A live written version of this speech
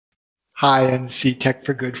Hi, and C Tech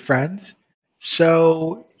for Good Friends.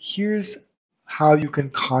 So here's how you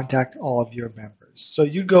can contact all of your members. So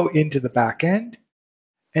you go into the back end,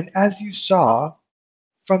 and as you saw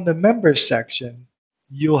from the members section,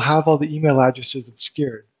 you'll have all the email addresses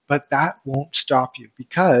obscured, but that won't stop you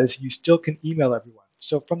because you still can email everyone.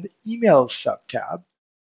 So from the email subtab,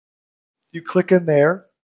 you click in there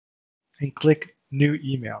and click new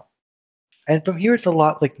email. And from here, it's a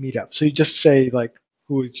lot like Meetup. So you just say like,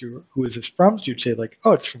 who is this from? So you'd say like,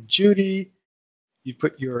 oh, it's from Judy. You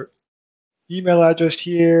put your email address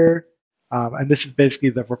here, and this is basically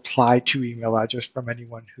the reply to email address from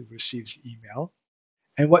anyone who receives the email.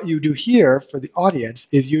 And what you do here for the audience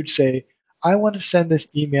is you'd say, I want to send this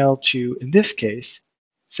email to, in this case,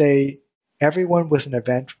 say everyone with an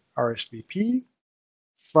event RSVP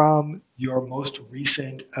from your most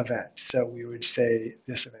recent event. So we would say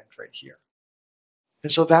this event right here.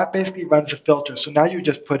 And so that basically runs a filter. So now you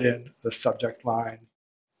just put in the subject line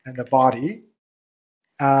and the body,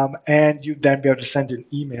 and you'd then be able to send an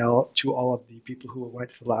email to all of the people who went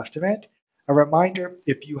to the last event. A reminder,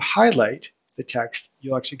 if you highlight the text,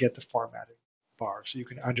 you'll actually get the formatting bar. So you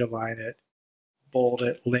can underline it, bold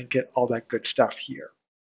it, link it, all that good stuff here.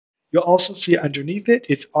 You'll also see underneath it,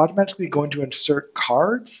 it's automatically going to insert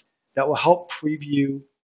cards that will help preview,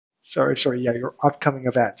 your upcoming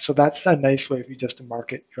events. So that's a nice way for you just to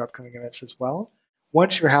market your upcoming events as well.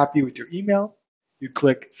 Once you're happy with your email, you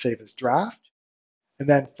click Save as Draft. And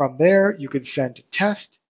then from there, you can send to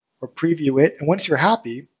test or preview it. And once you're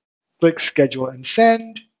happy, click Schedule and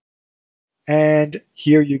Send. And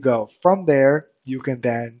here you go. From there, you can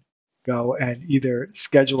then go and either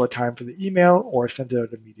schedule a time for the email or send it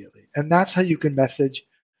out immediately. And that's how you can message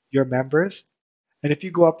your members. And if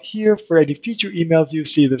you go up here for any future emails, you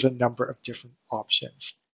see there's a number of different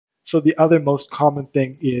options. So the other most common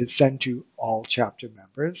thing is send to all chapter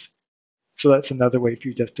members. So that's another way for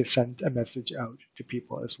you just to send a message out to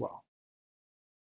people as well.